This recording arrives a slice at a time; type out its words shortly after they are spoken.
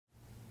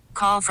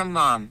Call from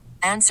mom.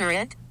 Answer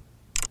it.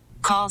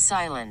 Call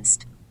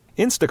silenced.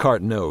 Instacart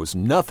knows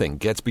nothing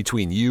gets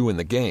between you and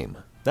the game.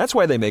 That's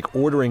why they make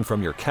ordering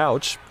from your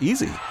couch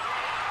easy.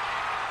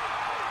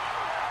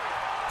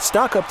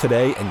 Stock up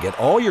today and get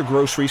all your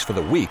groceries for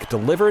the week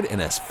delivered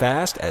in as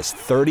fast as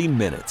 30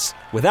 minutes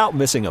without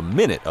missing a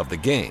minute of the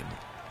game.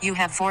 You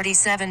have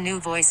 47 new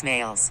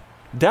voicemails.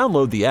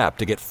 Download the app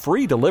to get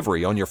free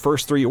delivery on your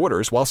first 3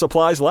 orders while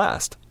supplies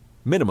last.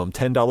 Minimum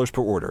 $10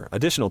 per order.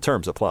 Additional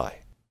terms apply.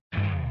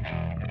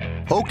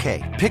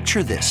 Okay,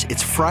 picture this.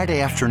 It's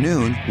Friday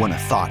afternoon when a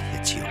thought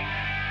hits you.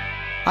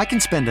 I can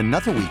spend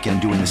another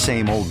weekend doing the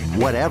same old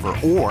whatever,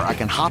 or I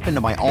can hop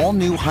into my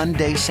all-new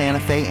Hyundai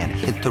Santa Fe and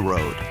hit the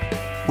road.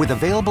 With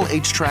available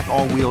H-Track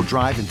all-wheel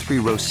drive and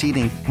 3-row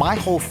seating, my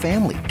whole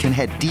family can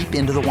head deep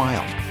into the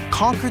wild.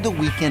 Conquer the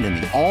weekend in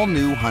the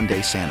all-new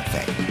Hyundai Santa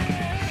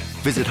Fe.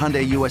 Visit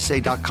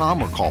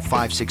HyundaiUSA.com or call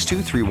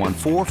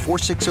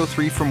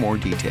 562-314-4603 for more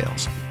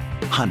details.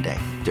 Hyundai,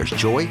 there's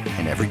joy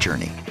in every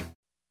journey.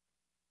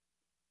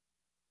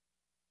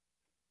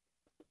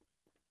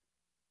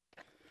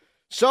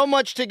 So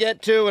much to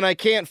get to, and I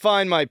can't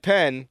find my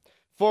pen.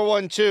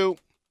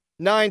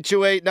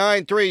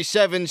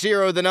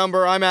 412-928-9370, the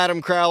number. I'm Adam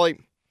Crowley.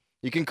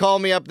 You can call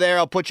me up there.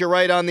 I'll put you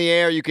right on the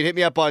air. You can hit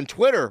me up on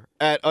Twitter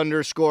at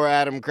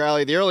 _Adam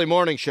Crowley. The early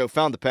morning show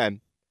found the pen.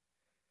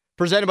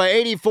 Presented by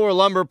 84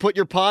 Lumber. Put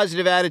your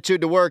positive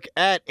attitude to work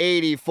at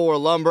 84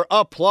 Lumber.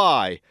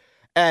 Apply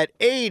at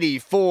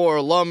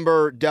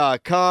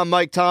 84lumber.com.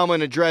 Mike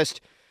Tomlin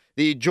addressed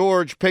the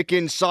George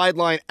Pickens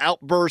sideline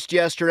outburst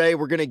yesterday.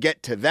 We're going to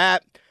get to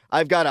that.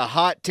 I've got a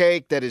hot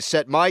take that has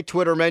set my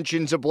Twitter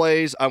mentions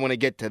ablaze. I want to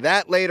get to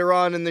that later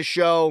on in the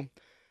show.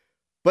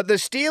 But the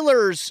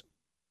Steelers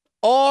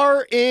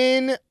are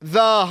in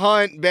the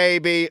hunt,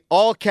 baby.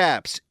 All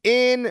caps,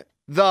 in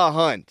the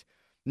hunt.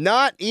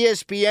 Not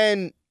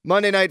ESPN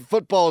Monday Night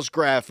Football's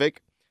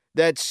graphic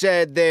that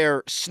said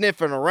they're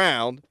sniffing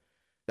around.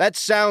 That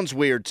sounds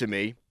weird to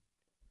me.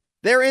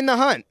 They're in the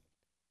hunt.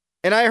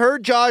 And I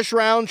heard Josh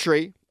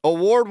Roundtree,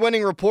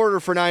 award-winning reporter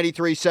for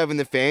 93.7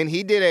 The Fan.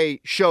 He did a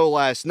show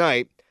last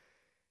night.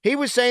 He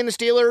was saying the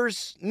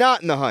Steelers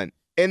not in the hunt,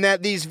 and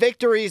that these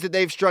victories that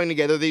they've strung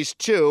together, these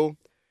two,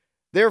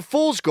 they're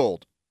fool's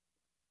gold.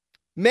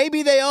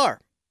 Maybe they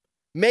are.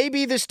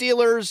 Maybe the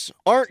Steelers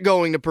aren't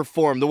going to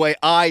perform the way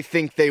I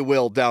think they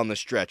will down the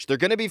stretch. They're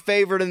going to be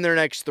favored in their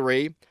next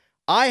 3.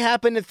 I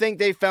happen to think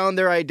they found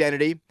their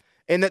identity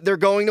and that they're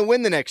going to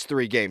win the next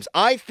 3 games.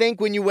 I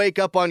think when you wake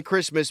up on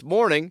Christmas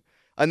morning,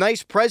 a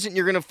nice present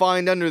you're going to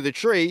find under the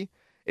tree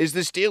is the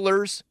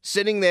Steelers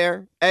sitting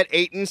there at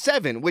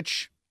 8-7,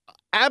 which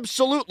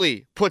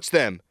absolutely puts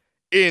them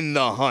in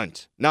the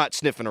hunt, not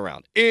sniffing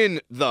around,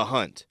 in the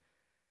hunt.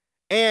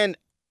 And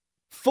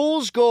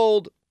fool's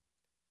gold,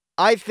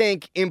 I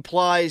think,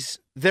 implies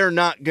they're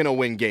not going to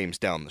win games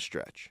down the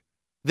stretch.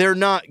 They're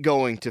not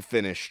going to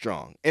finish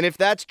strong. And if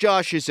that's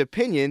Josh's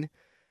opinion,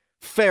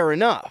 fair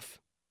enough.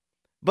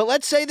 But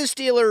let's say the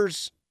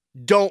Steelers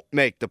don't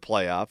make the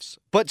playoffs,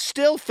 but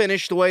still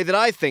finish the way that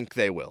I think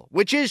they will,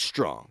 which is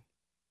strong.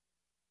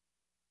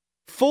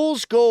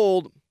 Fool's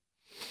gold,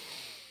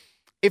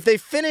 if they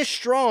finish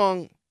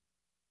strong,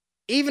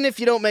 even if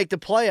you don't make the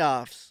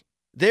playoffs,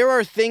 there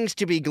are things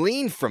to be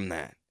gleaned from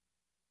that.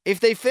 If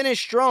they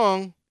finish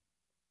strong,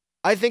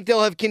 I think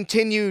they'll have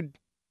continued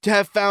to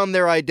have found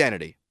their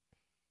identity.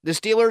 The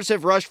Steelers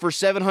have rushed for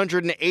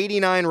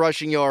 789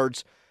 rushing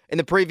yards in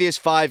the previous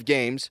 5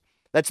 games.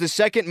 That's the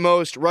second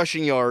most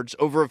rushing yards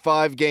over a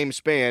 5-game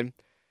span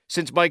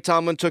since Mike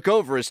Tomlin took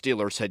over as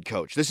Steelers head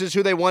coach. This is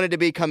who they wanted to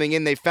be coming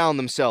in. They found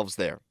themselves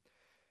there.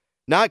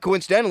 Not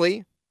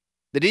coincidentally,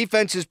 the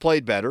defense has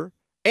played better.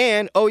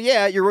 And, oh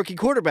yeah, your rookie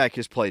quarterback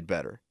has played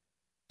better.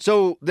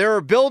 So there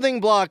are building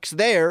blocks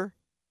there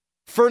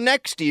for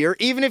next year,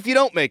 even if you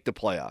don't make the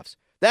playoffs.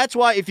 That's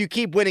why if you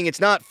keep winning,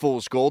 it's not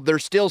fool's gold.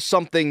 There's still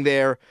something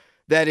there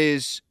that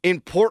is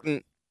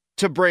important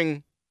to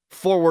bring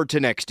forward to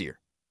next year.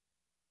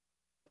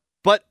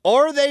 But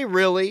are they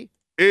really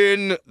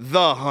in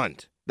the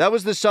hunt? That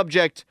was the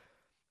subject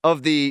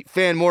of the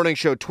Fan Morning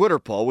Show Twitter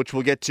poll, which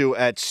we'll get to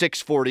at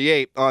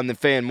 6:48 on the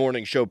Fan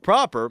Morning Show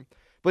proper.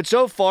 But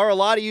so far, a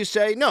lot of you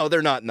say, no,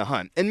 they're not in the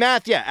hunt. And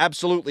math, yeah,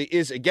 absolutely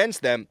is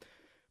against them.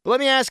 But let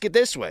me ask it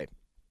this way.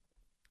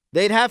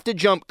 They'd have to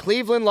jump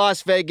Cleveland,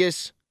 Las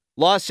Vegas,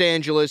 Los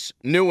Angeles,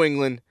 New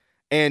England,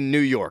 and New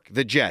York,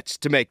 the Jets,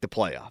 to make the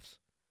playoffs.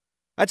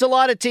 That's a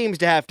lot of teams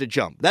to have to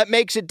jump. That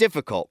makes it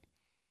difficult.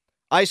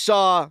 I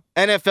saw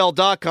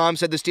NFL.com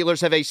said the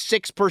Steelers have a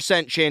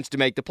 6% chance to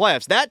make the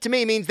playoffs. That, to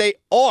me, means they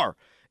are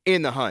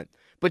in the hunt.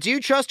 But do you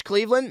trust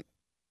Cleveland?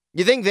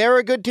 You think they're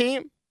a good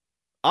team?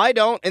 I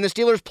don't, and the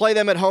Steelers play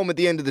them at home at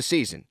the end of the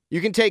season.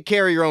 You can take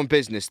care of your own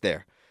business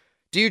there.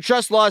 Do you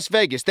trust Las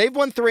Vegas? They've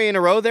won 3 in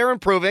a row. They're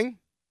improving.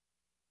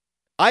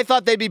 I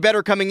thought they'd be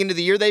better coming into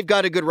the year. They've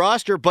got a good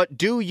roster, but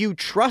do you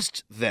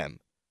trust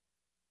them?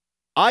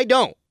 I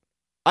don't.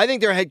 I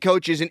think their head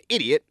coach is an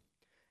idiot,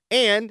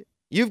 and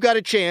you've got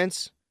a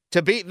chance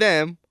to beat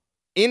them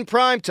in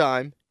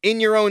primetime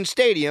in your own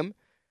stadium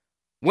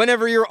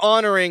whenever you're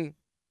honoring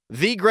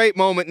the great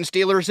moment in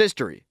Steelers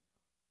history.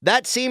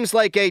 That seems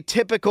like a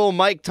typical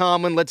Mike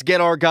Tomlin, let's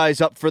get our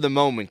guys up for the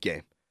moment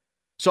game.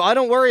 So I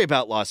don't worry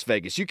about Las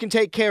Vegas. You can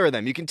take care of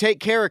them. You can take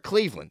care of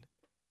Cleveland.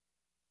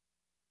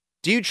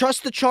 Do you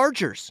trust the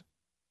Chargers?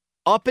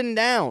 Up and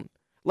down.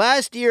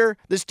 Last year,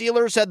 the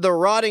Steelers had the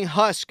rotting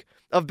husk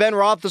of Ben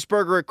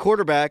Roethlisberger at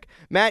quarterback.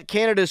 Matt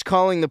Canada's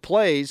calling the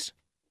plays.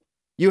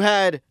 You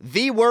had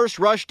the worst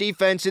rush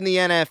defense in the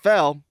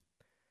NFL.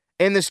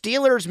 And the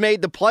Steelers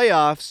made the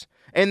playoffs.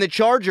 And the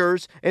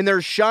Chargers and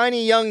their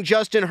shiny young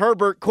Justin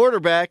Herbert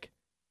quarterback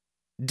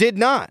did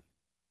not.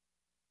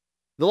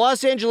 The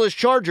Los Angeles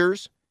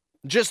Chargers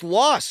just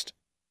lost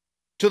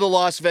to the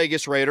Las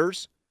Vegas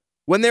Raiders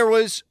when there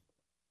was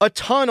a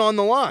ton on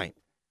the line.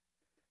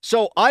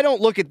 So I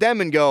don't look at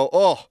them and go,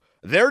 oh,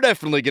 they're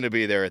definitely going to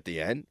be there at the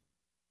end.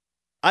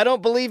 I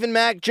don't believe in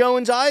Mac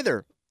Jones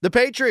either, the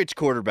Patriots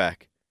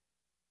quarterback.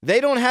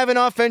 They don't have an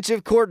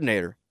offensive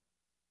coordinator.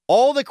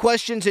 All the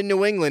questions in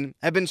New England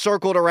have been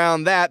circled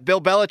around that.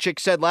 Bill Belichick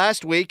said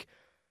last week,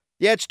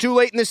 yeah, it's too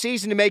late in the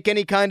season to make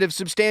any kind of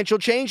substantial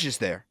changes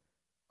there.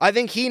 I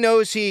think he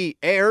knows he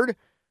erred.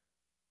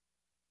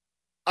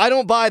 I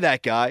don't buy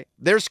that guy.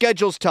 Their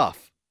schedule's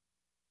tough.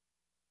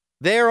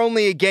 They're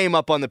only a game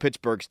up on the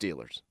Pittsburgh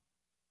Steelers.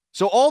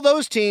 So all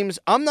those teams,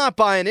 I'm not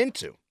buying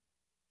into.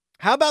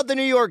 How about the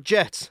New York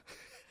Jets?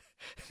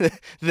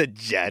 The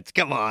Jets,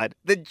 come on.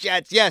 The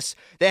Jets, yes,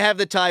 they have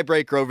the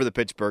tiebreaker over the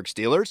Pittsburgh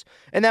Steelers,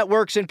 and that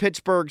works in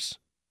Pittsburgh's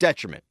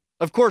detriment.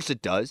 Of course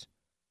it does.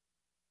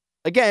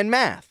 Again,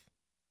 math.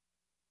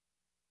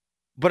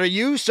 But are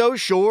you so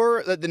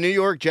sure that the New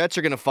York Jets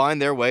are going to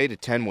find their way to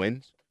 10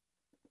 wins?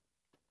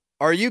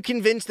 Are you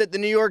convinced that the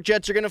New York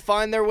Jets are going to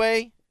find their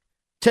way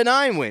to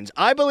 9 wins?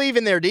 I believe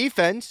in their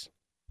defense.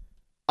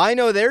 I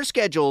know their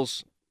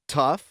schedule's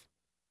tough.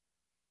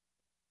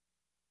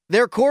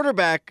 Their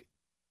quarterback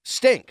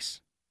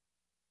stinks.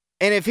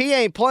 And if he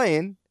ain't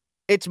playing,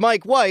 it's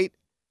Mike White.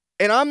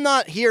 And I'm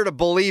not here to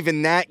believe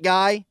in that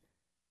guy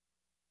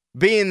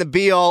being the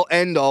be-all,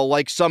 end-all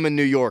like some in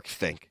New York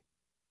think.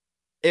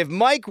 If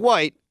Mike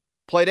White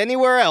played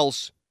anywhere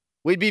else,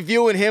 we'd be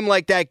viewing him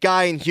like that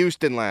guy in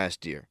Houston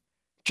last year.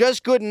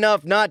 Just good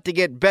enough not to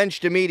get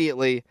benched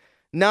immediately.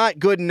 Not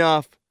good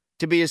enough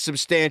to be a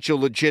substantial,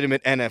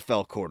 legitimate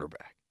NFL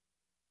quarterback.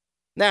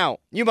 Now,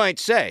 you might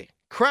say,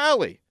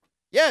 Crowley,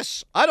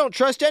 yes, I don't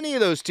trust any of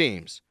those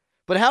teams.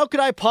 But how could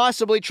I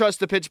possibly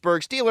trust the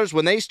Pittsburgh Steelers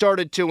when they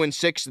started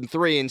 2-6 and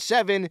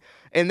 3-7,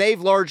 and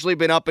they've largely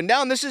been up and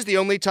down? This is the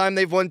only time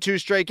they've won 2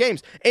 straight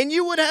games. And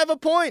you would have a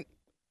point.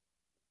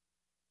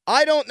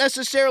 I don't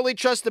necessarily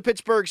trust the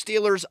Pittsburgh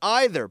Steelers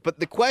either. But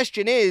the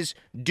question is,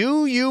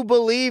 do you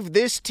believe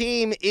this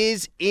team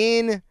is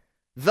in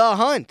the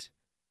hunt?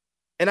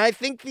 And I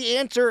think the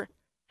answer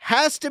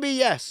has to be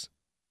yes.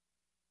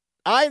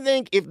 I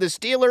think if the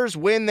Steelers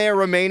win their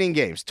remaining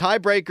games,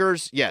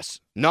 tiebreakers, yes,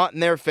 not in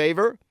their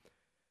favor.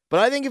 But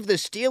I think if the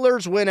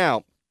Steelers win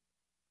out,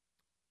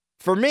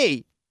 for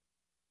me,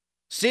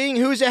 seeing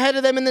who's ahead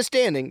of them in the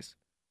standings,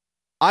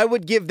 I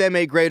would give them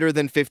a greater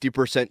than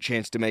 50%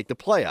 chance to make the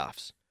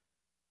playoffs.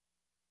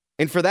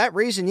 And for that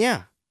reason,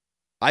 yeah,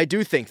 I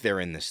do think they're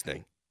in this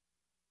thing.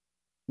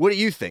 What do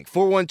you think?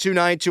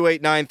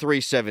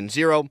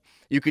 412-928-9370.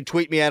 You could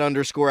tweet me at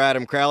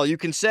 _Adam Crowley. You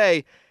can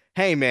say,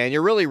 hey, man,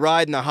 you're really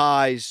riding the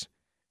highs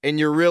and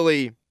you're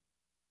really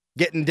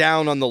getting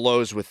down on the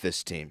lows with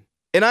this team.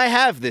 And I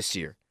have this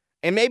year.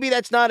 And maybe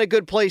that's not a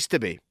good place to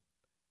be.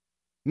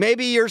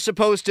 Maybe you're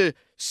supposed to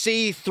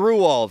see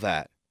through all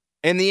that.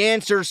 And the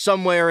answer's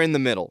somewhere in the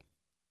middle.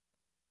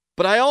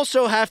 But I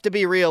also have to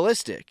be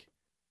realistic.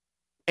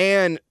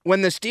 And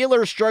when the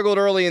Steelers struggled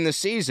early in the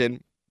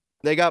season,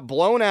 they got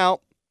blown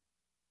out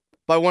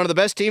by one of the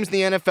best teams in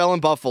the NFL in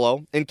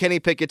Buffalo in Kenny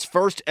Pickett's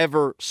first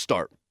ever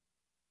start.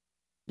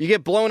 You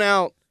get blown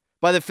out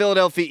by the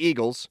Philadelphia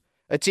Eagles,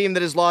 a team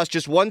that has lost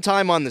just one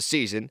time on the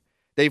season.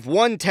 They've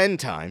won 10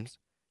 times.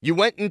 You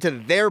went into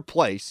their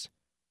place,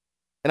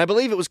 and I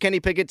believe it was Kenny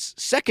Pickett's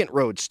second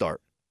road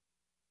start.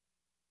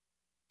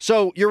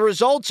 So your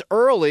results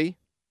early,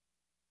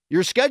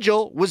 your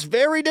schedule was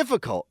very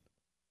difficult.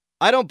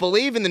 I don't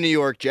believe in the New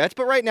York Jets,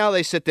 but right now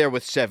they sit there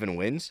with 7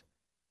 wins.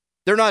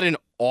 They're not an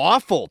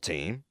awful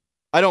team.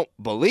 I don't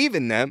believe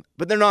in them,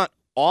 but they're not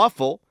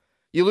awful.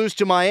 You lose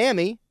to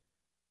Miami.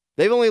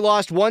 They've only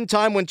lost one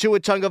time when Tua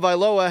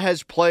Tagovailoa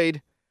has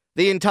played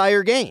the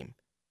entire game.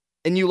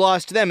 And you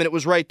lost to them, and it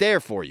was right there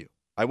for you.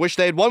 I wish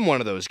they had won one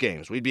of those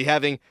games. We'd be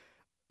having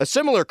a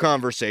similar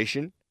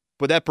conversation,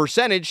 but that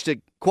percentage to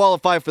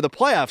qualify for the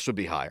playoffs would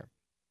be higher.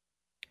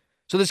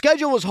 So the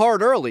schedule was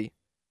hard early.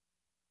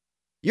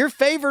 You're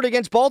favored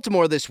against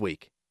Baltimore this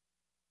week.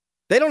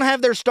 They don't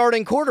have their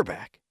starting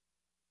quarterback.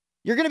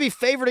 You're going to be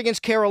favored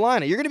against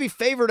Carolina. You're going to be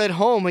favored at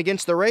home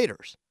against the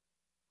Raiders.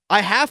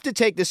 I have to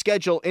take the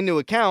schedule into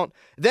account.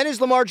 Then is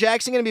Lamar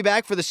Jackson going to be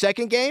back for the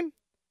second game?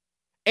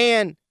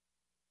 And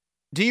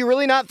do you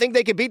really not think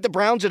they could beat the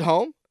Browns at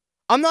home?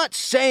 I'm not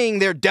saying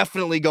they're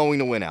definitely going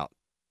to win out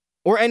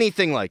or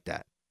anything like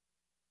that.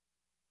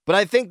 But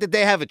I think that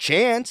they have a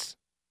chance.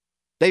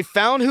 They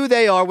found who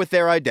they are with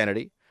their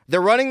identity.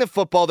 They're running the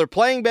football. They're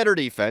playing better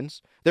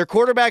defense. Their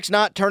quarterback's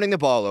not turning the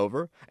ball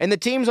over. And the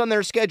teams on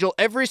their schedule,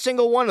 every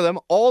single one of them,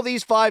 all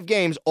these 5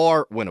 games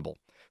are winnable.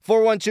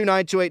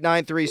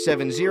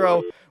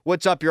 412-928-9370.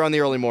 What's up? You're on the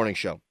early morning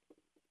show.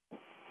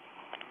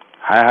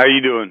 Hi, how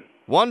you doing?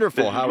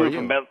 Wonderful. How are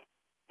you?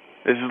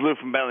 This is Lou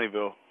from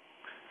Bentleyville.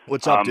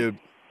 What's up, dude?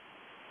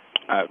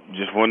 I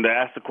just wanted to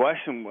ask the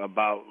question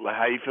about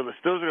how you feel the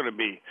Steelers are going to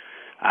be.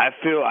 I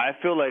feel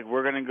like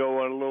we're going to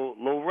go on a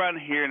little run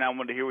here, and I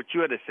wanted to hear what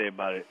you had to say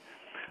about it.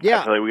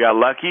 Yeah. I feel like we got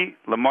lucky.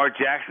 Lamar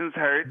Jackson's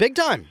hurt. Big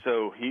time.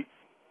 So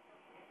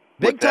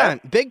Big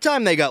time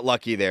they got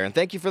lucky there, and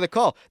thank you for the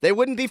call. They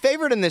wouldn't be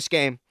favored in this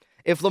game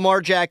if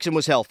Lamar Jackson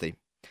was healthy.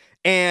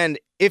 And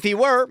if he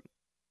were,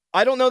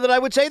 I don't know that I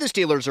would say the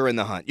Steelers are in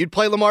the hunt. You'd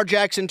play Lamar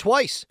Jackson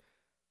twice.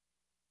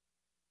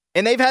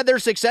 And they've had their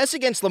success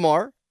against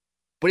Lamar,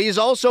 but he's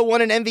also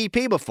won an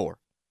MVP before.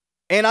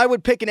 And I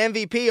would pick an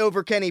MVP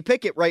over Kenny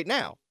Pickett right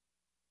now,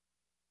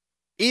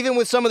 even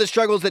with some of the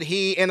struggles that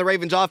he and the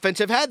Ravens offense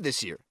have had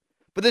this year.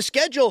 But the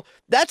schedule,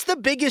 that's the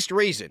biggest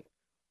reason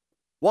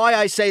why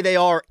I say they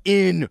are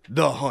in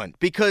the hunt,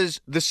 because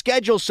the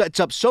schedule sets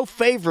up so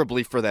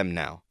favorably for them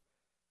now.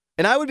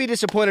 And I would be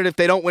disappointed if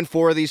they don't win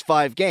 4 of these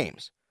 5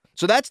 games.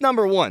 So that's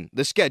number 1,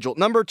 the schedule.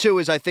 Number 2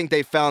 is I think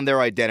they found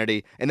their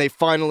identity, and they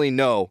finally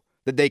know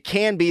that they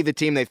can be the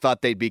team they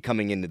thought they'd be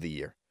coming into the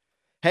year.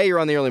 Hey, you're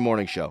on the early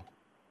morning show.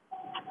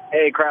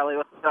 Hey, Crowley,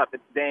 what's up?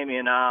 It's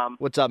Damien.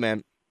 What's up,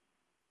 man?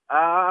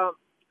 I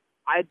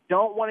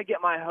don't want to get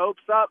my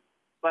hopes up,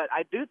 but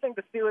I do think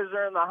the Steelers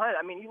are in the hunt.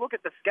 I mean, you look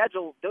at the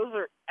schedule, those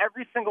are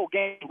every single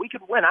game we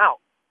could win out,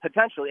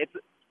 potentially. It's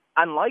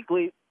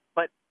unlikely,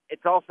 but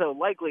it's also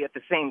likely at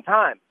the same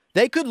time.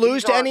 They could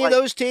lose to any of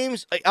those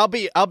teams. I'll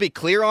be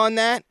clear on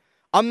that.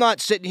 I'm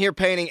not sitting here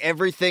painting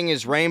everything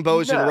as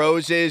rainbows and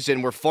roses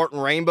and we're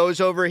farting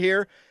rainbows over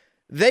here.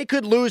 They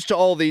could lose to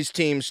all these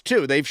teams,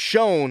 too. They've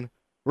shown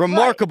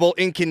remarkable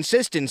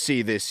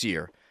inconsistency this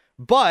year.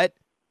 But,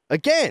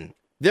 again,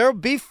 they'll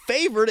be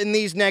favored in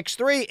these next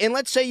 3, and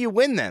let's say you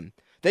win them.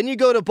 Then you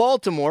go to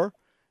Baltimore.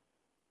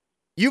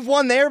 You've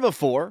won there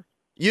before.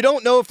 You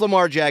don't know if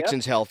Lamar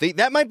Jackson's healthy.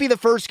 That might be the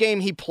first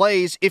game he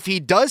plays if he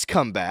does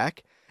come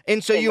back.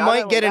 And so you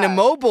might get an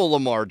immobile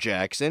Lamar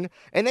Jackson.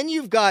 And then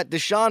you've got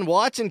Deshaun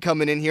Watson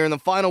coming in here in the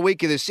final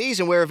week of the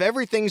season where if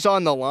everything's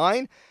on the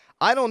line,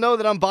 I don't know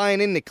that I'm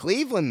buying into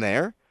Cleveland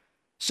there.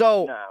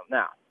 So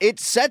no. It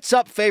sets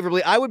up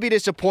favorably. I would be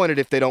disappointed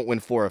if they don't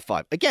win 4 or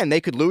 5. Again, they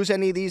could lose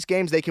any of these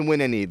games. They can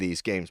win any of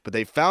these games. But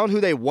they found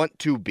who they want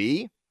to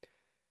be.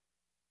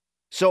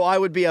 So I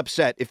would be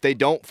upset if they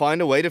don't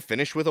find a way to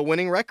finish with a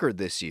winning record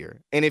this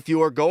year. And if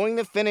you are going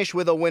to finish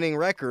with a winning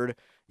record,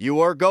 you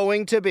are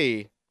going to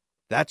be,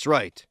 that's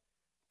right,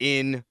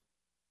 in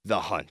the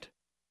hunt.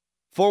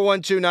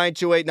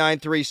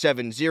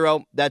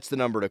 412-928-9370. That's the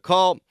number to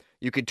call.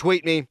 You can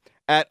tweet me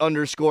at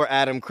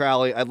 _Adam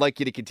Crowley. I'd like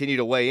you to continue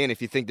to weigh in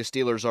if you think the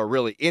Steelers are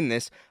really in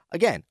this.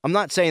 Again, I'm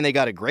not saying they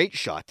got a great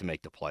shot to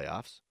make the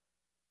playoffs,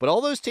 but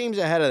all those teams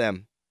ahead of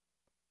them,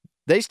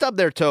 they stub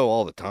their toe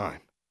all the time.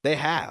 They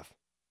have.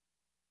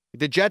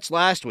 The Jets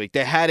last week,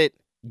 they had it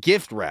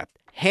gift wrapped,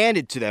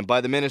 handed to them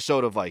by the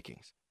Minnesota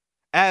Vikings.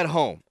 At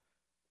home,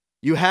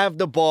 you have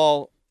the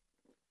ball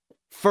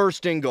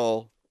first and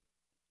goal,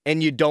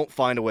 and you don't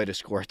find a way to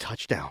score a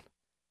touchdown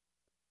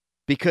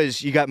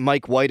because you got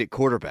Mike White at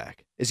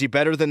quarterback. Is he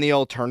better than the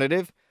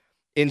alternative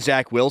in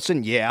Zach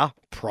Wilson? Yeah,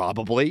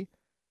 probably.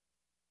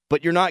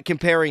 But you're not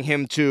comparing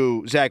him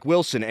to Zach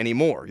Wilson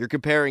anymore. You're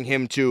comparing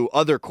him to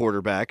other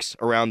quarterbacks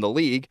around the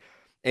league,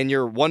 and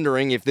you're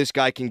wondering if this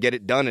guy can get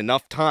it done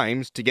enough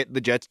times to get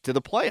the Jets to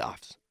the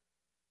playoffs.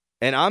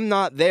 And I'm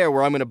not there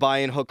where I'm going to buy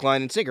in hook,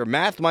 line, and sinker.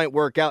 Math might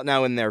work out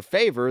now in their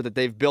favor that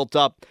they've built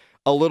up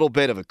a little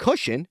bit of a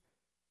cushion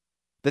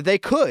that they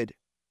could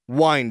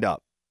wind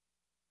up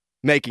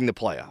making the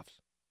playoffs.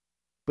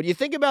 But you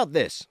think about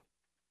this.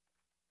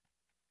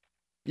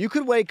 You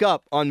could wake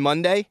up on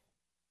Monday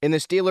and the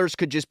Steelers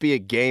could just be a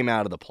game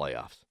out of the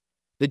playoffs.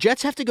 The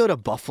Jets have to go to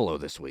Buffalo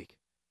this week.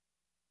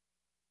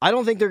 I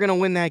don't think they're going to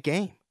win that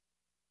game.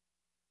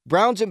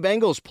 Browns and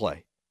Bengals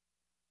play.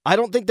 I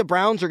don't think the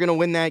Browns are going to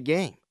win that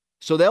game.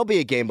 So they'll be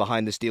a game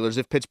behind the Steelers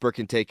if Pittsburgh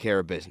can take care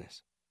of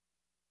business.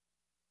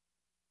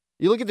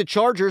 You look at the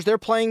Chargers, they're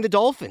playing the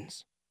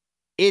Dolphins.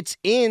 It's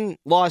in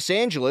Los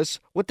Angeles.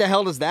 What the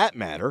hell does that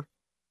matter?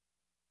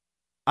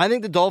 I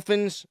think the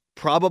Dolphins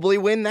probably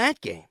win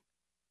that game.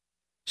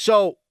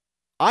 So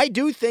I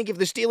do think if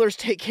the Steelers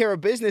take care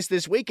of business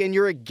this weekend,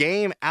 you're a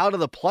game out of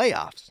the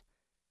playoffs.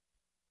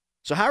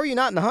 So how are you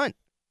not in the hunt?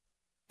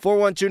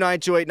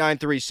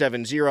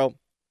 412-928-9370.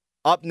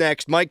 Up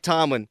next, Mike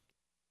Tomlin.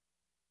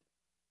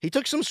 He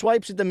took some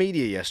swipes at the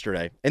media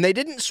yesterday, and they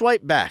didn't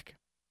swipe back.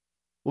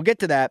 We'll get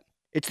to that.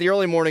 It's the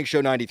early morning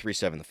show,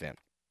 93.7 The Fan.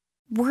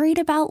 Worried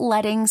about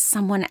letting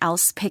someone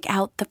else pick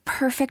out the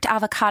perfect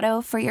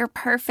avocado for your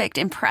perfect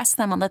impress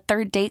them on the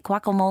third date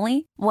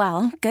guacamole?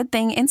 Well, good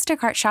thing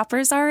Instacart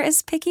shoppers are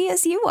as picky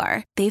as you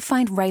are. They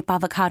find ripe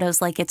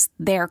avocados like it's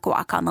their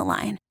guac on the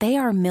line. They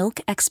are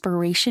milk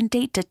expiration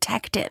date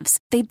detectives.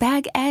 They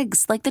bag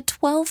eggs like the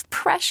 12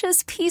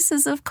 precious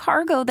pieces of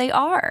cargo they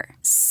are.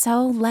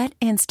 So let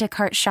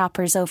Instacart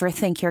shoppers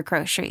overthink your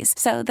groceries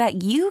so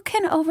that you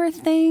can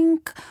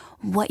overthink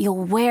what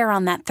you'll wear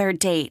on that third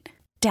date.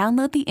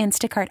 Download the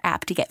Instacart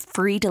app to get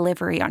free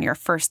delivery on your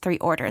first 3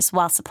 orders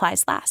while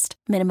supplies last.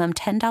 Minimum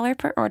 $10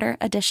 per order.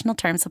 Additional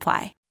terms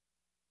apply.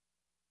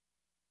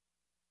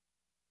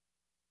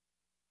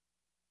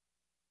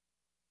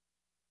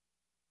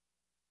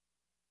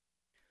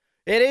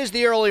 It is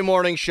the early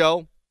morning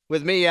show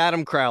with me,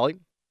 Adam Crowley.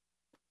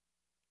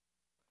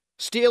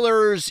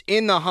 Steelers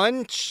in the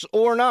hunt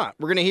or not?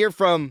 We're going to hear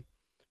from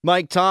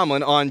Mike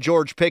Tomlin on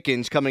George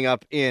Pickens coming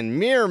up in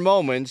mere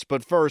moments,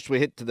 but first we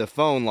hit to the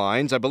phone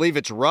lines. I believe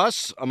it's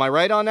Russ. Am I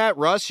right on that?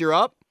 Russ, you're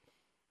up?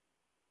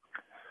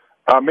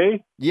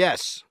 Me?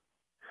 Yes.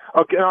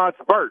 Okay, no, it's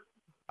Bert.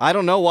 I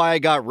don't know why I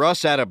got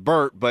Russ out of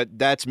Bert, but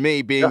that's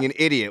me being an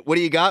idiot. What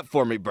do you got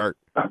for me, Bert?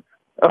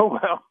 No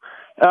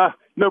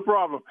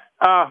problem.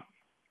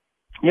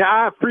 Yeah,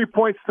 I have 3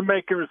 points to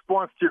make in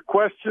response to your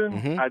question.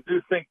 Mm-hmm. I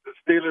do think the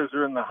Steelers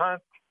are in the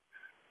hunt.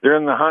 They're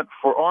in the hunt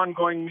for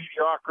ongoing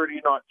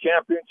mediocrity, not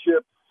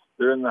championships.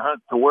 They're in the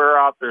hunt to wear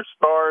out their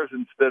stars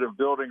instead of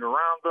building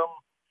around them.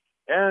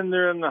 And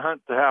they're in the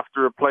hunt to have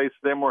to replace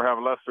them or have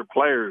lesser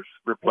players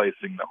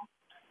replacing them.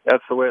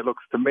 That's the way it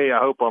looks to me. I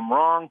hope I'm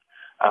wrong.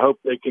 I hope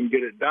they can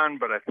get it done,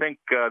 but I think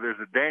there's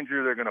a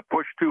danger they're going to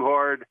push too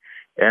hard,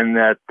 and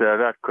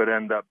that could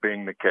end up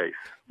being the case.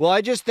 Well,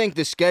 I just think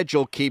the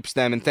schedule keeps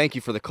them, and thank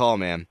you for the call,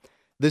 man.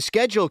 The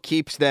schedule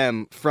keeps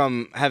them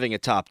from having a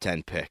top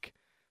 10 pick.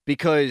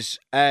 Because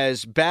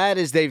as bad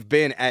as they've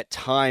been at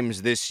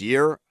times this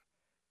year,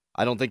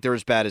 I don't think they're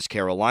as bad as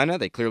Carolina.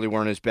 They clearly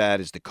weren't as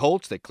bad as the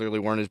Colts. They clearly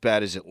weren't as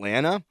bad as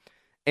Atlanta.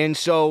 And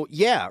so,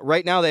 yeah,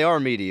 right now they are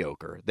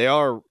mediocre. They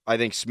are, I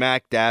think,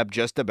 smack dab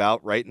just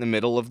about right in the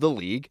middle of the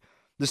league.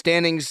 The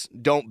standings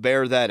don't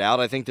bear that out.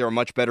 I think they're a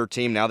much better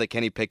team now that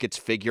Kenny Pickett's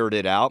figured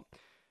it out.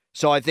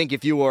 So I think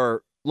if you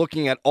are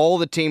looking at all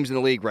the teams in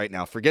the league right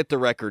now, forget the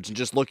records and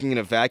just looking in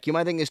a vacuum,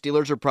 I think the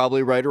Steelers are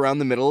probably right around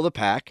the middle of the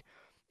pack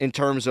in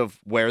terms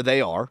of where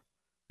they are,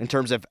 in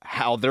terms of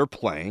how they're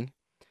playing.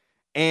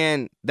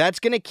 And that's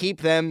going to keep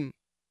them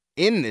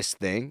in this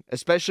thing,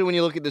 especially when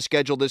you look at the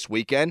schedule this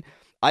weekend.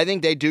 I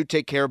think they do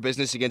take care of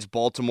business against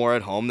Baltimore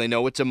at home. They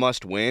know it's a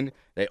must-win.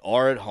 They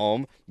are at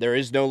home. There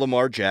is no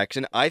Lamar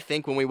Jackson. I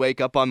think when we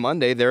wake up on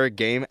Monday, they're a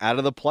game out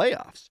of the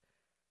playoffs.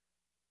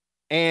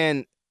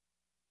 And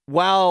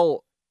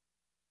while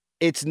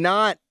it's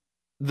not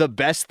the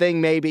best thing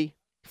maybe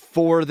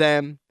for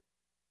them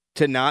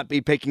to not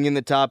be picking in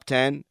the top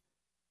 10,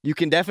 you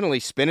can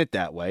definitely spin it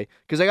that way.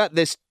 Because I got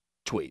this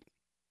tweet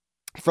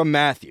from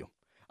Matthew.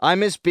 I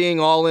miss being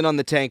all in on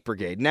the Tank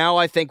Brigade. Now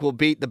I think we'll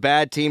beat the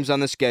bad teams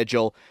on the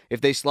schedule. If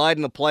they slide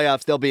in the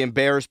playoffs, they'll be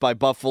embarrassed by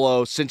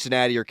Buffalo,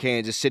 Cincinnati, or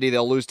Kansas City.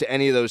 They'll lose to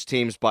any of those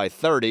teams by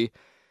 30.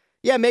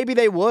 Yeah, maybe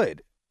they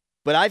would.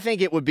 But I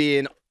think it would be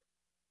an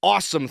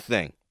awesome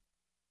thing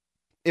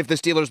if the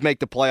Steelers make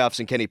the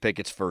playoffs in Kenny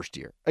Pickett's first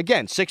year.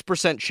 Again,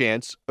 6%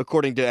 chance,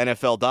 according to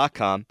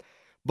NFL.com.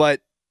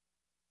 But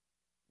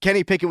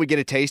Kenny Pickett would get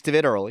a taste of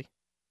it early.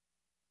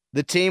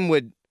 The team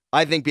would,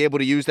 I think, be able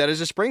to use that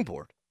as a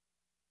springboard.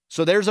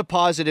 So there's a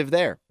positive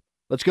there.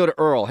 Let's go to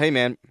Earl. Hey,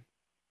 man.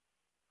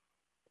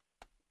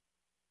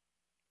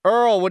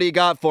 Earl, what do you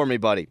got for me,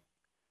 buddy?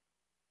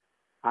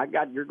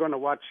 You're going to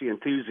watch the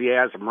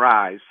enthusiasm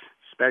rise,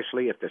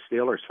 especially if the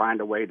Steelers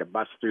find a way to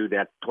bust through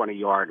that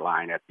 20-yard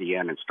line at the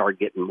end and start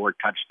getting more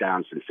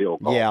touchdowns and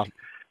field goals. Yeah.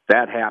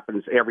 That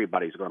happens,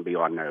 everybody's going to be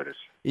on notice.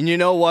 And you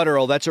know what,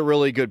 Earl? That's a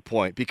really good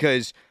point,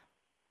 because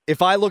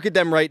if I look at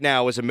them right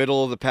now as a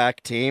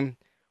middle-of-the-pack team,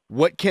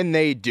 what can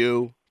they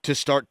do to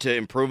start to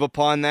improve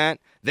upon that?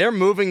 They're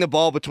moving the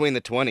ball between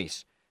the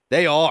 20s.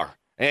 They are.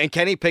 And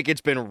Kenny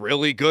Pickett's been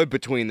really good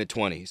between the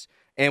 20s.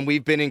 And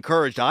we've been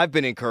encouraged. I've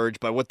been encouraged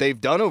by what they've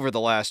done over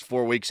the last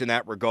 4 weeks in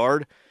that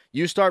regard.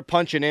 You start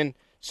punching in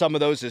some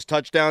of those as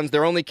touchdowns.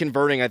 They're only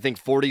converting, I think,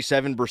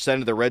 47%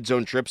 of the red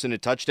zone trips into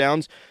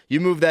touchdowns. You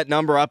move that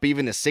number up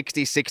even to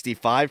 60,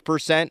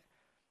 65%,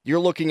 you're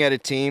looking at a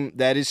team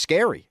that is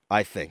scary,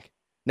 I think.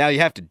 Now, you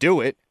have to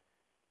do it.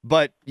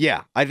 But,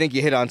 yeah, I think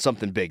you hit on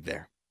something big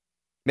there.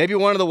 Maybe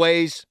one of the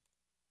ways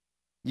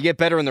you get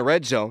better in the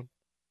red zone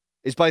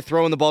is by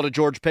throwing the ball to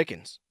George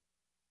Pickens.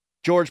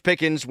 George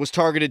Pickens was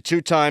targeted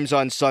 2 times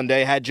on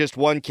Sunday, had just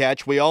 1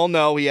 catch. We all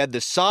know he had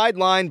the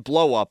sideline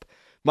blow-up.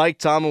 Mike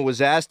Tomlin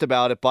was asked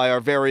about it by our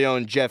very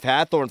own Jeff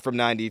Hathorn from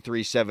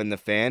 93.7 The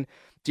Fan.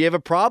 Do you have a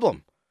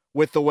problem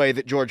with the way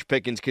that George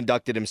Pickens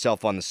conducted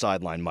himself on the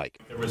sideline, Mike?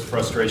 There was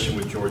frustration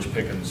with George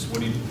Pickens. What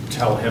do you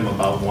tell him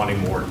about wanting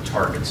more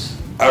targets?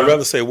 I'd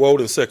rather say woe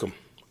than sick him.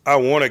 I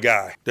want a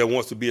guy that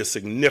wants to be a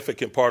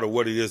significant part of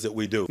what it is that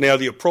we do. Now,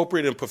 the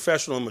appropriate and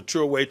professional and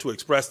mature way to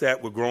express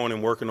that, we're growing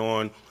and working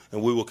on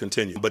and we will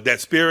continue. But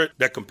that spirit,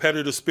 that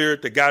competitive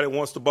spirit, the guy that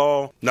wants the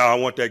ball, no, I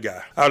want that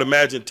guy. I would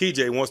imagine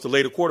TJ wants to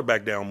lay the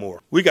quarterback down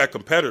more. We got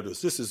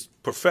competitors. This is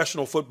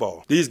professional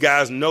football. These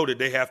guys know that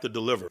they have to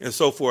deliver. And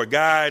so for a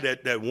guy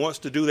that wants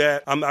to do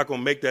that, I'm not going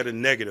to make that a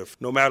negative,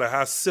 no matter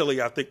how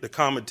silly I think the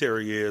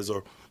commentary is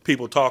or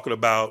people talking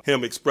about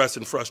him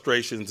expressing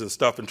frustrations and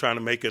stuff and trying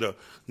to make it a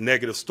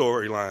negative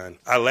storyline.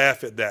 I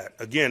laugh at that.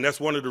 Again,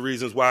 that's one of the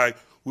reasons why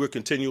we're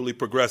continually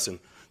progressing,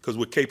 because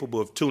we're capable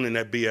of tuning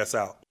that BS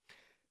out.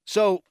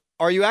 So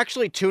are you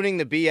actually tuning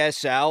the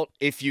BS out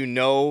if you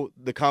know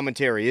the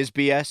commentary is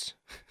BS?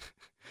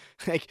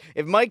 Like,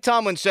 if Mike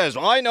Tomlin says,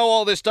 I know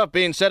all this stuff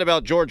being said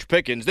about George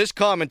Pickens, this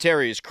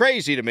commentary is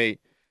crazy to me,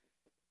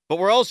 but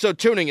we're also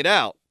tuning it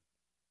out.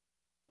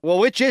 Well,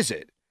 which is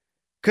it?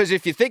 Because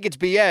if you think it's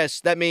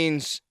BS, that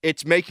means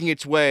it's making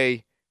its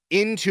way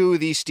into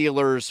the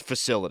Steelers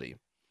facility.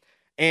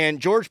 And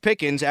George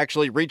Pickens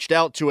actually reached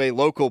out to a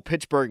local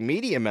Pittsburgh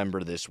media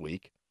member this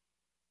week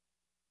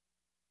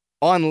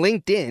on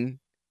LinkedIn,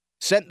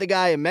 sent the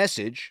guy a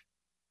message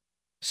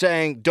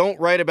saying, don't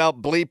write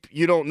about bleep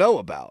you don't know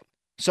about.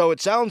 So it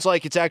sounds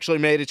like it's actually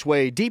made its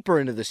way deeper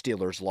into the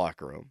Steelers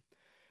locker room.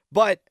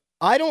 But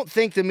I don't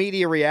think the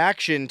media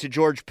reaction to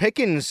George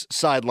Pickens'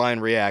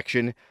 sideline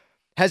reaction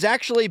has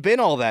actually been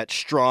all that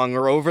strong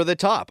or over the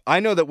top. I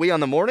know that we on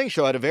the morning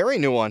show had a very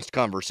nuanced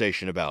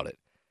conversation about it.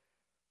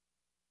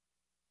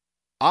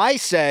 I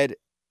said,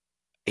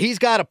 he's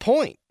got a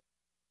point.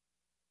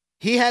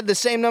 He had the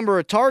same number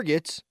of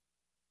targets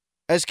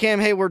as Cam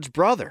Hayward's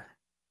brother.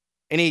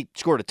 And he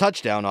scored a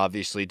touchdown,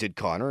 obviously, did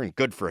Connor, and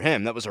good for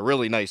him. That was a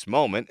really nice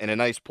moment and a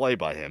nice play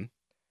by him.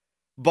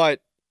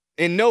 But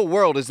in no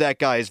world is that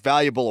guy as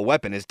valuable a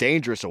weapon, as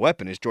dangerous a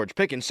weapon as George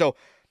Pickens. So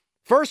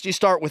first you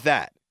start with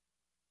that.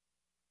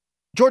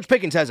 George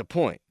Pickens has a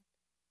point.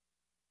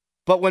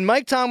 But when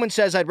Mike Tomlin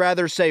says I'd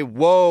rather say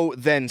whoa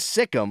than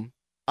sick 'em,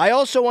 I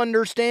also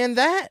understand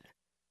that.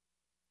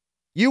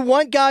 You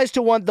want guys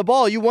to want the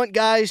ball. You want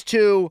guys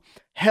to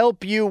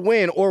help you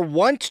win or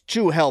want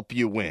to help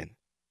you win.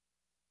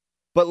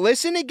 But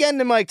listen again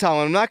to Mike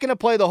Tomlin. I'm not going to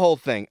play the whole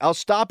thing. I'll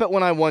stop it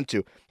when I want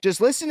to.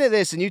 Just listen to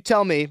this and you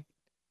tell me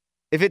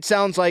if it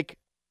sounds like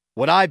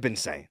what I've been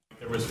saying.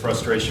 There was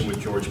frustration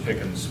with George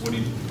Pickens. What do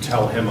you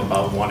tell him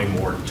about wanting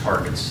more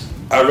targets?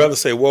 I'd rather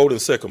say whoa than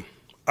sick 'em.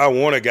 I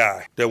want a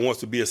guy that wants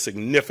to be a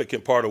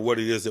significant part of what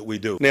it is that we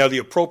do. Now, the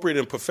appropriate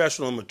and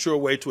professional and mature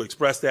way to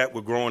express that,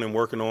 we're growing and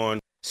working on.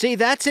 See,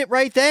 that's it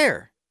right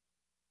there.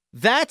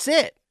 That's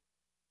it.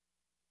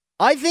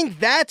 I think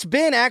that's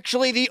been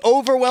actually the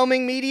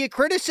overwhelming media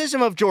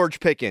criticism of George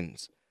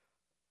Pickens.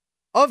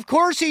 Of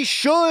course he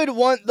should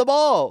want the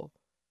ball.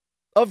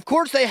 Of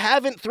course they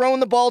haven't thrown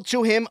the ball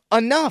to him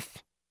enough.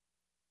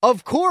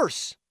 Of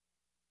course.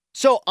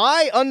 So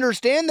I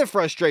understand the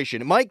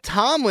frustration. Mike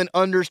Tomlin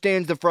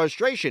understands the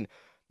frustration.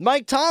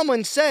 Mike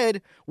Tomlin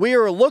said we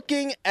are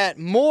looking at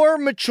more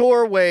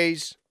mature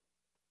ways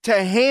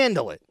to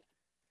handle it.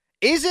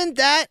 Isn't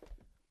that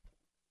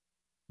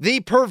the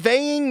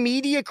purveying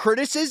media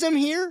criticism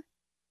here?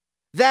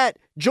 That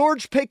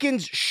George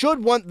Pickens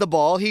should want the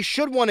ball. He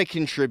should want to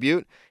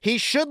contribute. He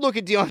should look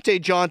at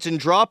Deontay Johnson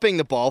dropping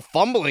the ball,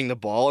 fumbling the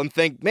ball, and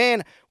think,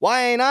 man,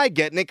 why ain't I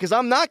getting it? Because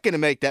I'm not going to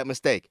make that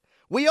mistake.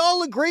 We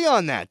all agree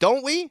on that,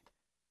 don't we?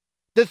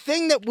 The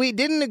thing that we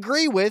didn't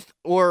agree with,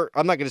 or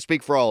I'm not going to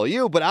speak for all of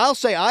you, but I'll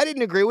say I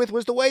didn't agree with,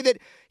 was the way that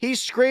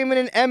he's screaming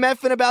and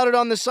MFing about it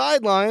on the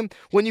sideline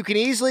when you can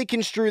easily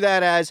construe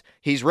that as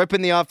he's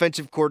ripping the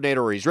offensive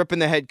coordinator, or he's ripping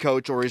the head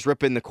coach, or he's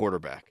ripping the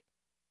quarterback.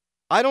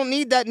 I don't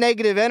need that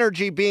negative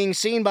energy being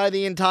seen by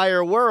the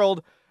entire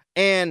world,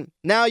 and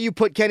now you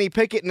put Kenny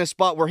Pickett in a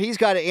spot where he's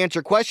got to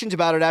answer questions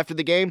about it after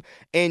the game,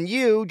 and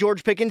you,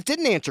 George Pickens,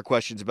 didn't answer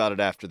questions about it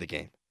after the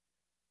game.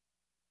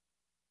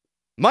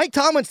 Mike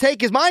Tomlin's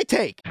take is my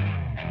take.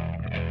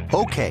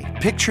 Okay,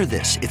 picture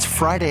this. It's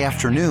Friday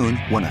afternoon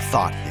when a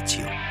thought hits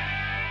you.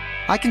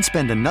 I can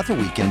spend another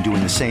weekend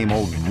doing the same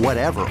old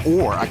whatever,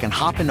 or I can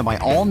hop into my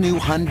all-new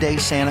Hyundai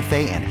Santa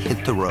Fe and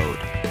hit the road.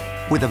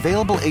 With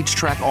available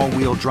H-Track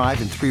all-wheel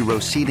drive and 3-row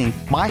seating,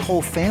 my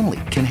whole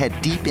family can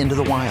head deep into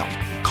the wild.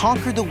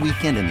 Conquer the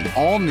weekend in the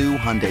all-new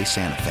Hyundai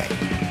Santa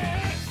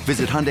Fe.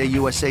 Visit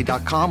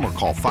HyundaiUSA.com or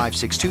call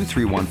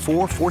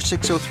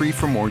 562-314-4603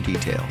 for more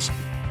details.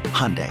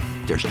 Hyundai,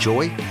 there's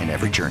joy in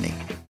every journey.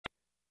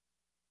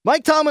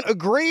 Mike Tomlin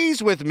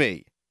agrees with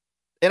me.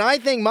 And I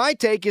think my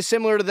take is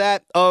similar to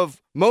that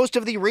of most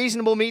of the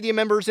reasonable media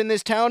members in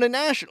this town and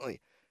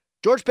nationally.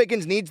 George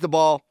Pickens needs the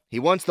ball. He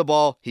wants the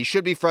ball. He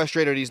should be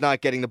frustrated he's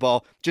not getting the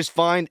ball. Just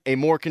find a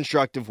more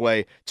constructive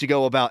way to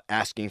go about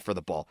asking for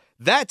the ball.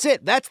 That's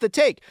it. That's the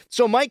take.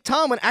 So Mike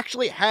Tomlin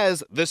actually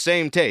has the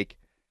same take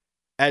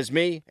as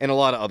me and a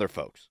lot of other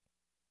folks.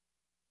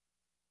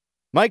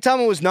 Mike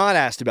Tomlin was not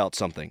asked about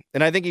something,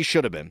 and I think he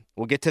should have been.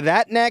 We'll get to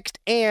that next,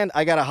 and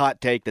I got a hot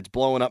take that's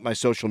blowing up my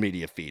social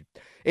media feed.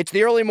 It's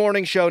the early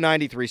morning show,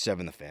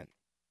 93.7 The Fan.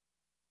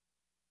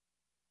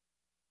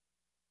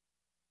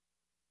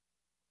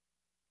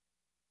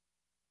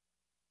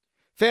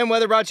 Fan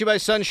weather brought to you by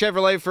Sun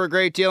Chevrolet. For a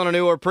great deal on a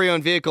new or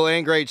pre-owned vehicle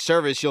and great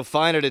service, you'll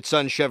find it at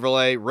Sun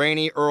Chevrolet.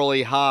 Rainy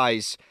early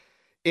highs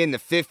in the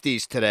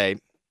 50s today.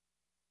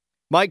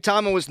 Mike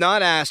Tomlin was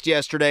not asked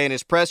yesterday in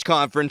his press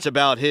conference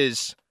about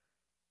his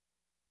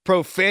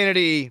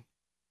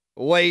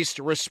profanity-laced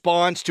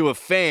response to a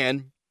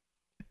fan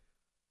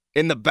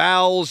in the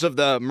bowels of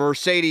the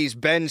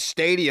Mercedes-Benz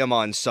Stadium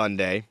on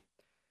Sunday.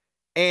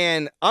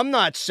 And I'm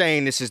not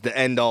saying this is the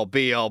end-all,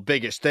 be-all,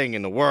 biggest thing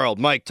in the world.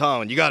 Mike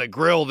Tomlin, you got to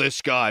grill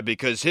this guy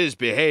because his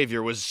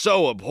behavior was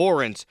so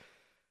abhorrent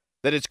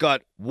that it's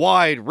got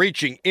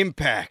wide-reaching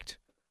impact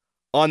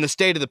on the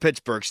state of the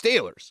Pittsburgh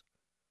Steelers.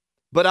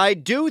 But I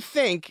do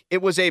think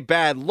it was a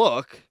bad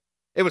look.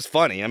 It was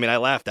funny. I mean, I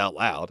laughed out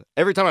loud.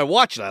 Every time I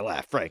watch it, I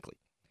laugh, frankly.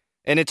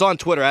 And it's on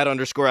Twitter,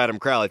 @_Adam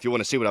Crowley, if you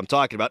want to see what I'm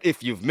talking about,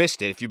 if you've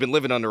missed it, if you've been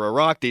living under a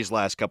rock these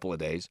last couple of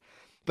days.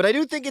 But I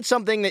do think it's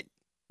something that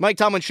Mike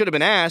Tomlin should have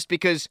been asked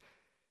because,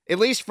 at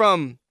least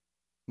from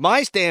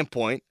my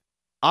standpoint,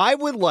 I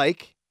would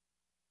like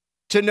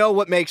to know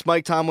what makes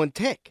Mike Tomlin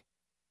tick.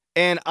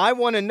 And I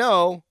want to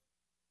know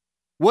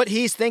what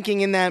he's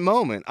thinking in that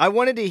moment. I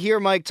wanted to hear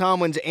Mike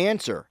Tomlin's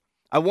answer.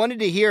 I wanted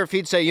to hear if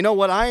he'd say, you know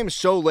what, I am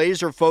so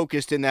laser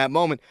focused in that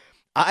moment,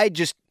 I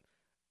just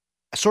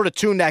sort of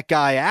tuned that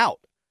guy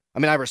out. I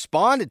mean, I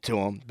responded to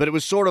him, but it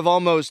was sort of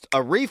almost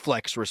a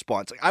reflex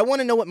response. I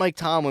want to know what Mike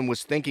Tomlin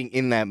was thinking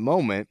in that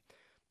moment,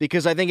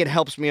 because I think it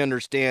helps me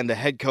understand the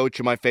head coach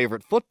of my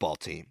favorite football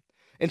team.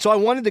 And so I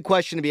wanted the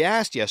question to be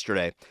asked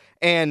yesterday.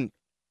 And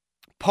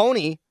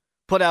Pony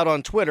put out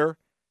on Twitter,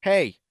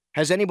 hey,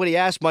 has anybody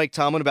asked Mike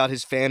Tomlin about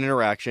his fan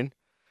interaction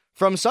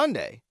from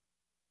Sunday?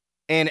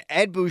 And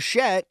Ed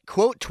Bouchette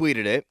quote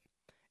tweeted it,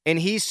 and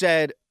he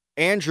said,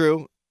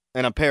 Andrew,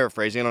 and I'm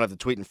paraphrasing, I don't have the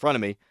tweet in front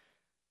of me,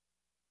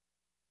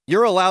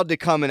 you're allowed to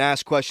come and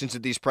ask questions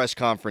at these press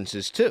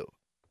conferences too.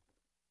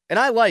 And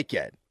I like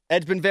Ed.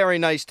 Ed's been very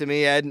nice to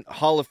me. Ed,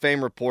 Hall of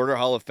Fame reporter,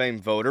 Hall of Fame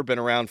voter, been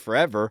around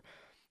forever.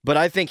 But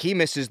I think he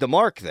misses the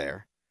mark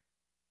there.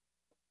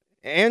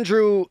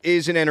 Andrew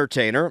is an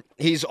entertainer.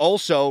 He's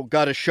also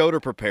got a show to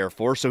prepare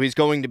for, so he's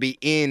going to be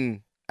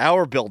in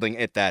our building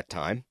at that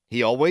time.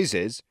 He always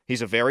is.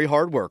 He's a very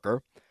hard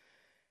worker.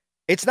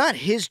 It's not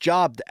his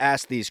job to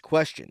ask these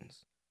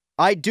questions.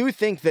 I do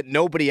think that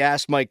nobody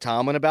asked Mike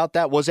Tomlin about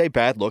that was a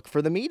bad look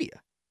for the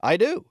media. I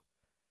do.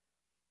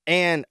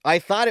 And I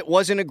thought it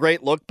wasn't a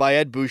great look by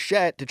Ed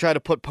Bouchette to try to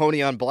put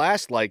Pony on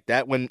blast like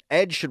that when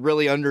Ed should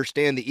really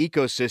understand the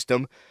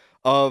ecosystem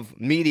of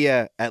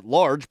media at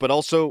large, but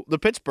also the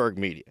Pittsburgh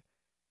media.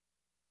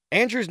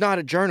 Andrew's not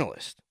a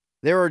journalist.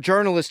 There are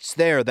journalists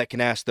there that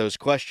can ask those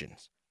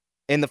questions.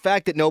 And the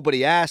fact that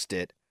nobody asked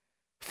it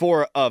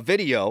for a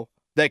video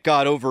that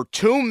got over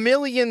 2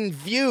 million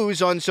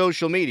views on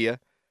social media,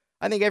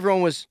 I think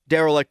everyone was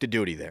derelict of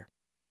duty there.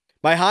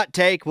 My hot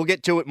take, we'll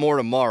get to it more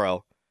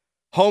tomorrow.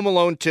 Home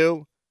Alone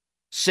 2,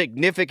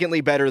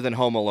 significantly better than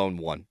Home Alone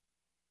 1.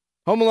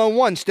 Home Alone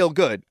 1, still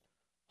good.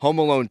 Home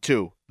Alone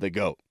 2, the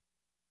GOAT.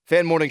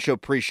 Fan Morning Show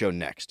pre-show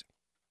next.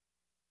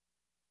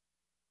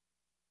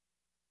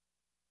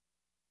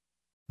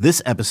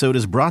 This episode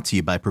is brought to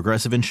you by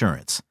Progressive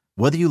Insurance.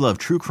 Whether you love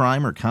true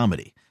crime or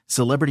comedy,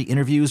 celebrity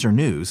interviews or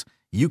news,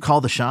 you call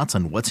the shots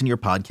on what's in your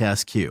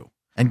podcast queue.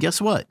 And guess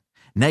what?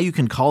 Now you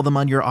can call them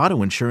on your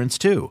auto insurance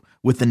too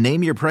with the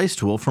Name Your Price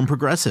tool from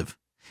Progressive.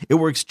 It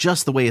works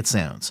just the way it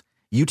sounds.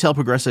 You tell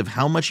Progressive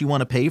how much you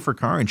want to pay for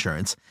car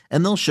insurance,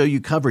 and they'll show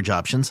you coverage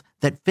options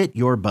that fit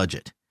your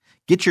budget.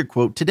 Get your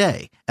quote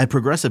today at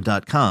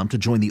Progressive.com to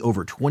join the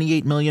over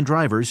 28 million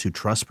drivers who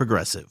trust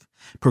Progressive.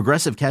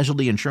 Progressive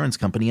Casualty Insurance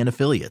Company and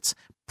Affiliates.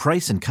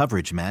 Price and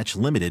coverage match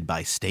limited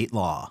by state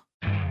law.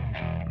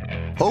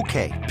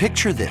 Okay,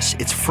 picture this.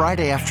 It's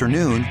Friday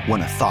afternoon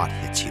when a thought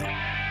hits you.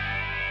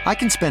 I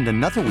can spend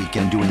another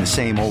weekend doing the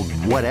same old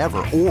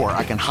whatever, or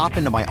I can hop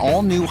into my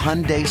all-new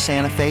Hyundai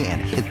Santa Fe and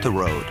hit the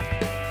road.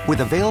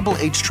 With available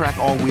H-Track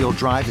all-wheel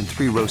drive and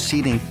 3-row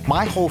seating,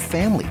 my whole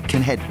family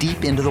can head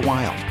deep into the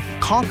wild.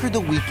 Conquer the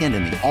weekend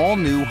in the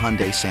all-new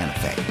Hyundai Santa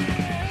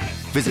Fe.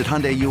 Visit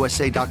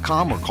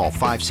HyundaiUSA.com or call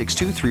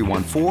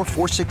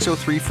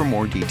 562-314-4603 for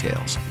more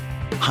details.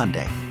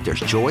 Hyundai,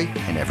 there's joy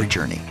in every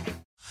journey.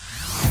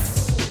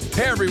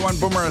 Hey everyone,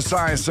 Boomer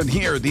Esiason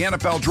here. The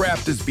NFL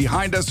Draft is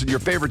behind us and your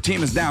favorite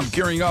team is now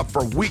gearing up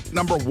for week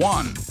number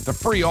 1. The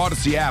free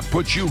Odyssey app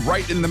puts you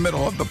right in the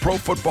middle of the pro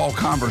football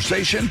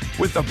conversation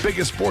with the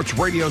biggest sports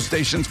radio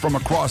stations from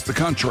across the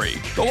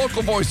country. The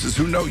local voices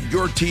who know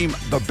your team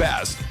the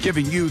best,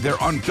 giving you their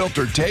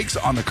unfiltered takes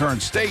on the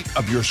current state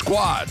of your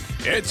squad.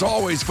 It's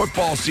always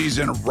football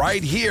season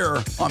right here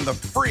on the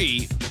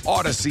free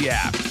Odyssey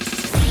app.